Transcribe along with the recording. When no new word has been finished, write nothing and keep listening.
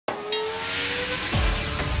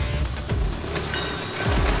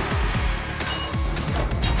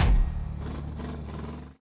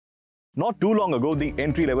Not too long ago, the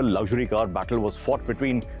entry-level luxury car battle was fought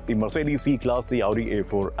between the Mercedes C-Class, the Audi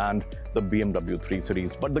A4 and the BMW 3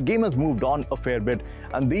 Series. But the game has moved on a fair bit,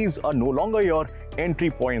 and these are no longer your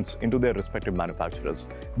entry points into their respective manufacturers.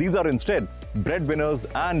 These are instead breadwinners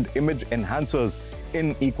and image enhancers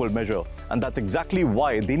in equal measure. And that's exactly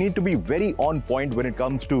why they need to be very on point when it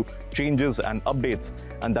comes to changes and updates.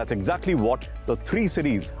 And that's exactly what the 3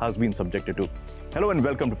 Series has been subjected to. Hello and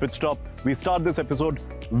welcome to Pitstop. We start this episode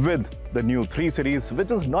with the new 3 Series,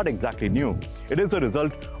 which is not exactly new. It is a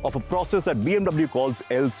result of a process that BMW calls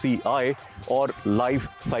LCI, or Life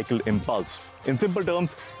Cycle Impulse. In simple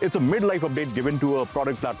terms, it's a mid-life update given to a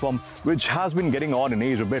product platform which has been getting on in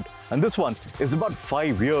age a bit, and this one is about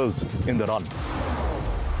 5 years in the run.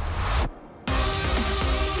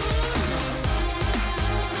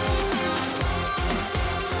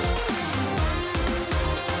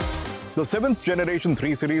 The 7th generation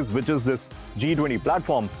 3 Series, which is this G20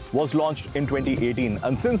 platform, was launched in 2018,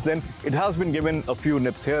 and since then it has been given a few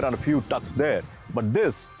nips here and a few tucks there. But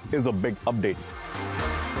this is a big update.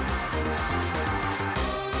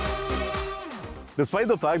 Despite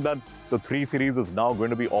the fact that the 3 Series is now going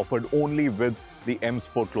to be offered only with the M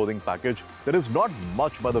Sport clothing package, there is not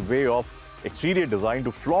much by the way of exterior design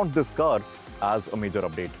to flaunt this car as a major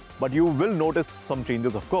update. But you will notice some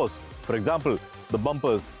changes, of course. For example, the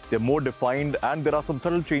bumpers, they're more defined, and there are some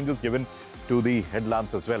subtle changes given to the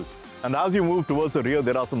headlamps as well. And as you move towards the rear,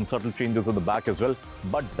 there are some subtle changes in the back as well,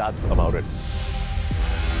 but that's about it.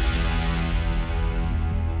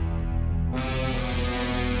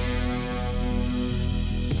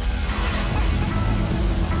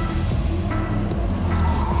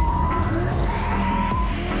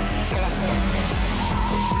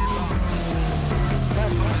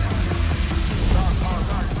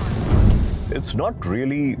 It's not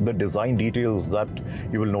really the design details that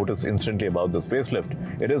you will notice instantly about this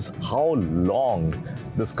facelift. It is how long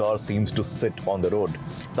this car seems to sit on the road.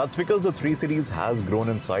 That's because the 3 Series has grown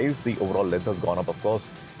in size, the overall length has gone up, of course,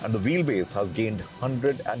 and the wheelbase has gained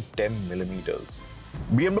 110 millimeters.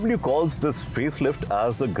 BMW calls this facelift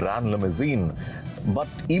as the Gran Limousine. But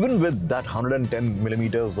even with that 110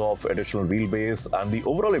 millimeters of additional wheelbase and the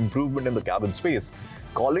overall improvement in the cabin space,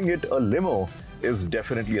 calling it a limo is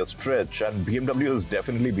definitely a stretch, and BMW is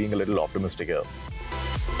definitely being a little optimistic here.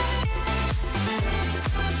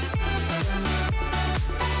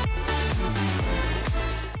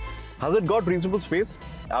 Has it got reasonable space?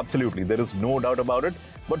 Absolutely, there is no doubt about it,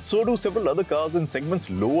 but so do several other cars in segments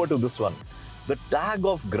lower to this one. The tag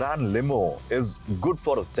of Gran Limo is good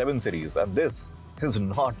for a 7 Series, and this is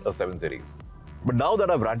not a 7 Series. But now that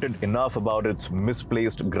I've ranted enough about its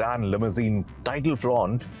misplaced Gran Limousine title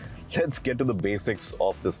font, let's get to the basics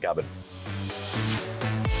of this cabin.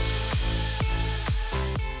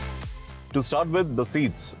 To start with, the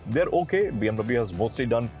seats. They're okay. BMW has mostly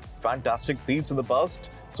done fantastic seats in the past,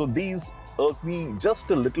 so these irk me just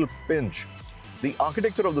a little pinch. The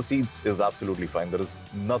architecture of the seats is absolutely fine. There is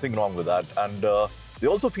nothing wrong with that, and they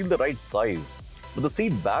also feel the right size. But the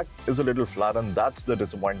seat back is a little flat, and that's the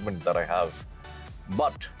disappointment that I have.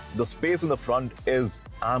 But the space in the front is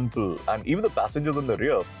ample, and even the passengers in the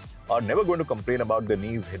rear are never going to complain about their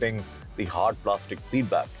knees hitting the hard plastic seat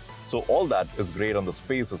back. So all that is great, and the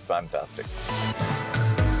space is fantastic.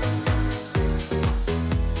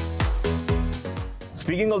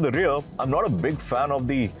 Speaking of the rear, I'm not a big fan of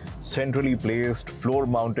the centrally placed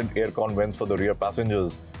floor-mounted aircon vents for the rear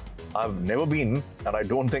passengers. I've never been, and I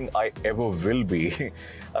don't think I ever will be.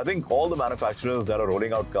 I think all the manufacturers that are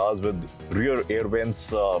rolling out cars with rear air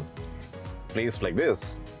vents placed like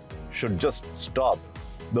this should just stop.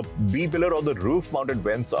 The B-pillar or the roof-mounted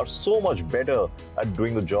vents are so much better at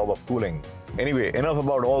doing the job of cooling. Anyway, enough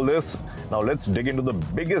about all this. Now let's dig into the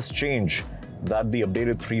biggest change that the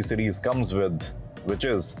updated 3 Series comes with, which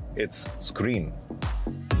is its screen.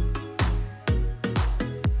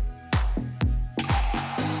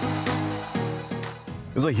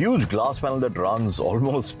 There's a huge glass panel that runs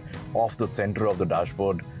almost off the center of the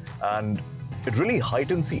dashboard, and it really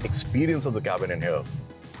heightens the experience of the cabin in here.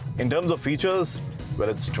 In terms of features, well,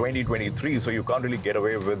 it's 2023, so you can't really get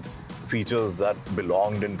away with features that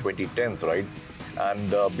belonged in 2010s, right?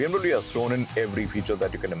 And BMW has thrown in every feature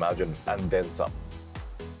that you can imagine, and then some.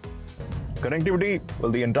 Connectivity,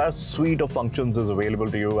 well, the entire suite of functions is available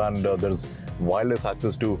to you, and there's wireless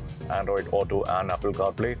access to Android Auto and Apple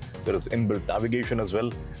CarPlay. There is inbuilt navigation as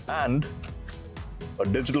well, and a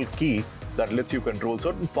digital key that lets you control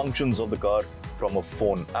certain functions of the car from a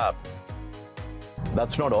phone app.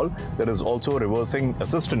 That's not all. There is also a reversing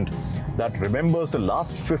assistant that remembers the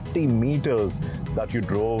last 50 meters that you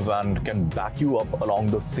drove and can back you up along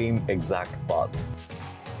the same exact path.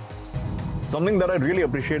 Something that I really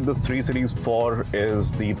appreciate this 3 Series for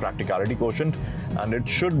is the practicality quotient, and it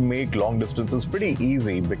should make long distances pretty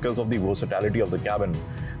easy because of the versatility of the cabin.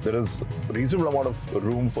 There is a reasonable amount of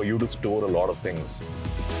room for you to store a lot of things.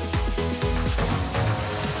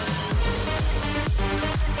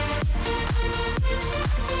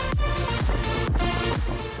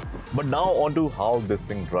 But now on to how this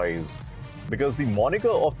thing drives. Because the moniker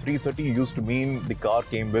of 330 used to mean the car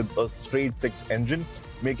came with a straight 6 engine,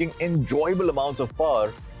 making enjoyable amounts of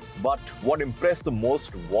power. But what impressed the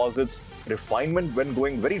most was its refinement when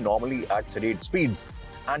going very normally at sedate speeds,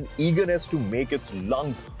 and eagerness to make its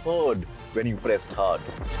lungs heard when you pressed hard.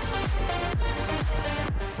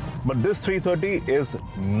 But this 330 is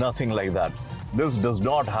nothing like that. This does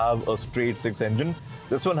not have a straight 6 engine.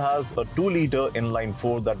 This one has a 2-liter inline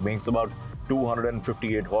 4 that makes about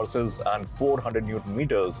 258 horses and 400 Newton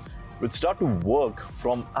meters, which start to work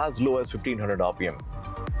from as low as 1500 RPM.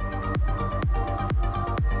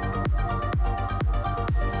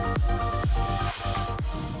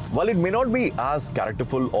 While it may not be as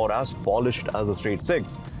characterful or as polished as a straight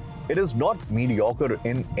 6, it is not mediocre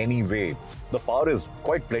in any way. The power is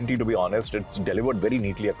quite plenty, to be honest. It's delivered very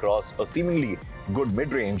neatly across a seemingly good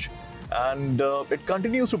mid-range, and it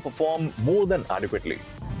continues to perform more than adequately.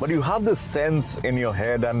 But you have this sense in your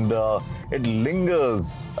head, and it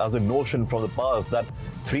lingers as a notion from the past that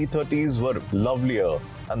 330s were lovelier,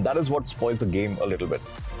 and that is what spoils the game a little bit.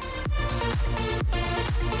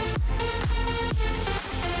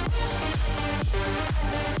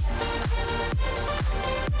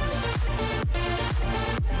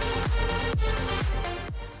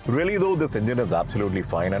 Really though, this engine is absolutely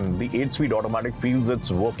fine, and the 8-speed automatic feels it's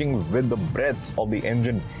working with the breadths of the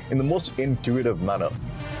engine in the most intuitive manner.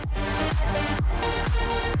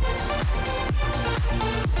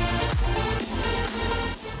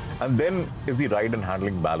 And then is the ride and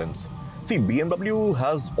handling balance. See, BMW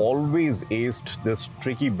has always aced this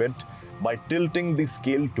tricky bit by tilting the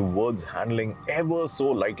scale towards handling ever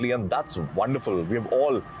so lightly, and that's wonderful. We have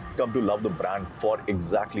all come to love the brand for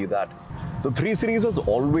exactly that. The 3 Series has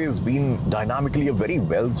always been dynamically a very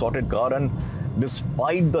well-sorted car, and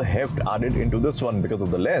despite the heft added into this one because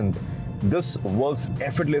of the length, this works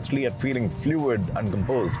effortlessly at feeling fluid and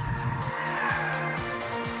composed.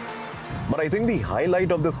 But I think the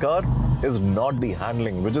highlight of this car is not the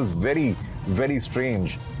handling, which is very, very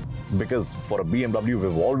strange. Because for a BMW,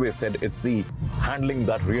 we've always said it's the handling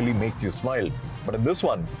that really makes you smile. But in this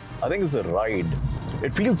one, I think it's the ride.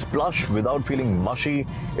 It feels plush without feeling mushy.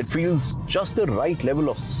 It feels just the right level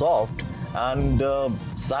of soft, and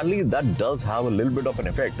sadly, that does have a little bit of an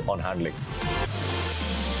effect on handling.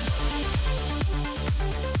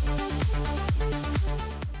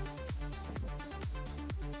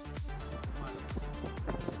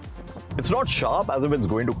 It's not sharp as if it's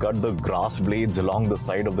going to cut the grass blades along the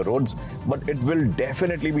side of the roads, but it will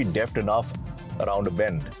definitely be deft enough around a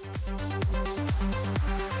bend.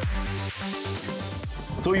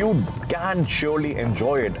 So you can surely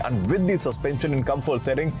enjoy it, and with the suspension in comfort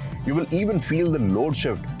setting, you will even feel the load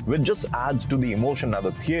shift, which just adds to the emotion at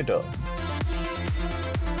the theatre.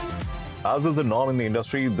 As is the norm in the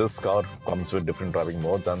industry, this car comes with different driving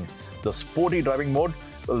modes, and the sporty driving mode,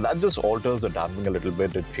 well, that just alters the damping a little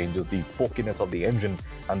bit. It changes the pokiness of the engine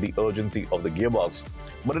and the urgency of the gearbox.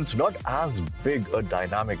 But it's not as big a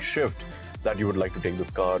dynamic shift that you would like to take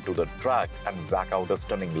this car to the track and whack out a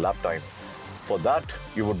stunning lap time. For that,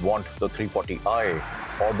 you would want the 340i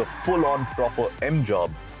or the full-on proper M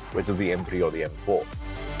job, which is the M3 or the M4.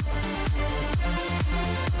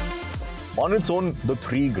 On its own, the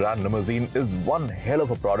 3 Gran Limousine is one hell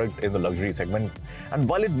of a product in the luxury segment, and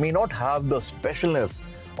while it may not have the specialness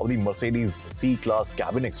of the Mercedes C-Class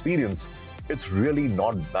cabin experience, it's really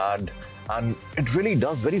not bad, and it really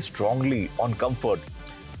does very strongly on comfort.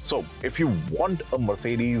 So, if you want a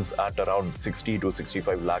Mercedes at around 60 to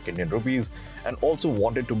 65 lakh Indian rupees and also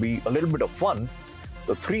want it to be a little bit of fun,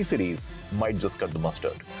 the 3 Series might just cut the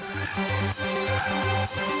mustard.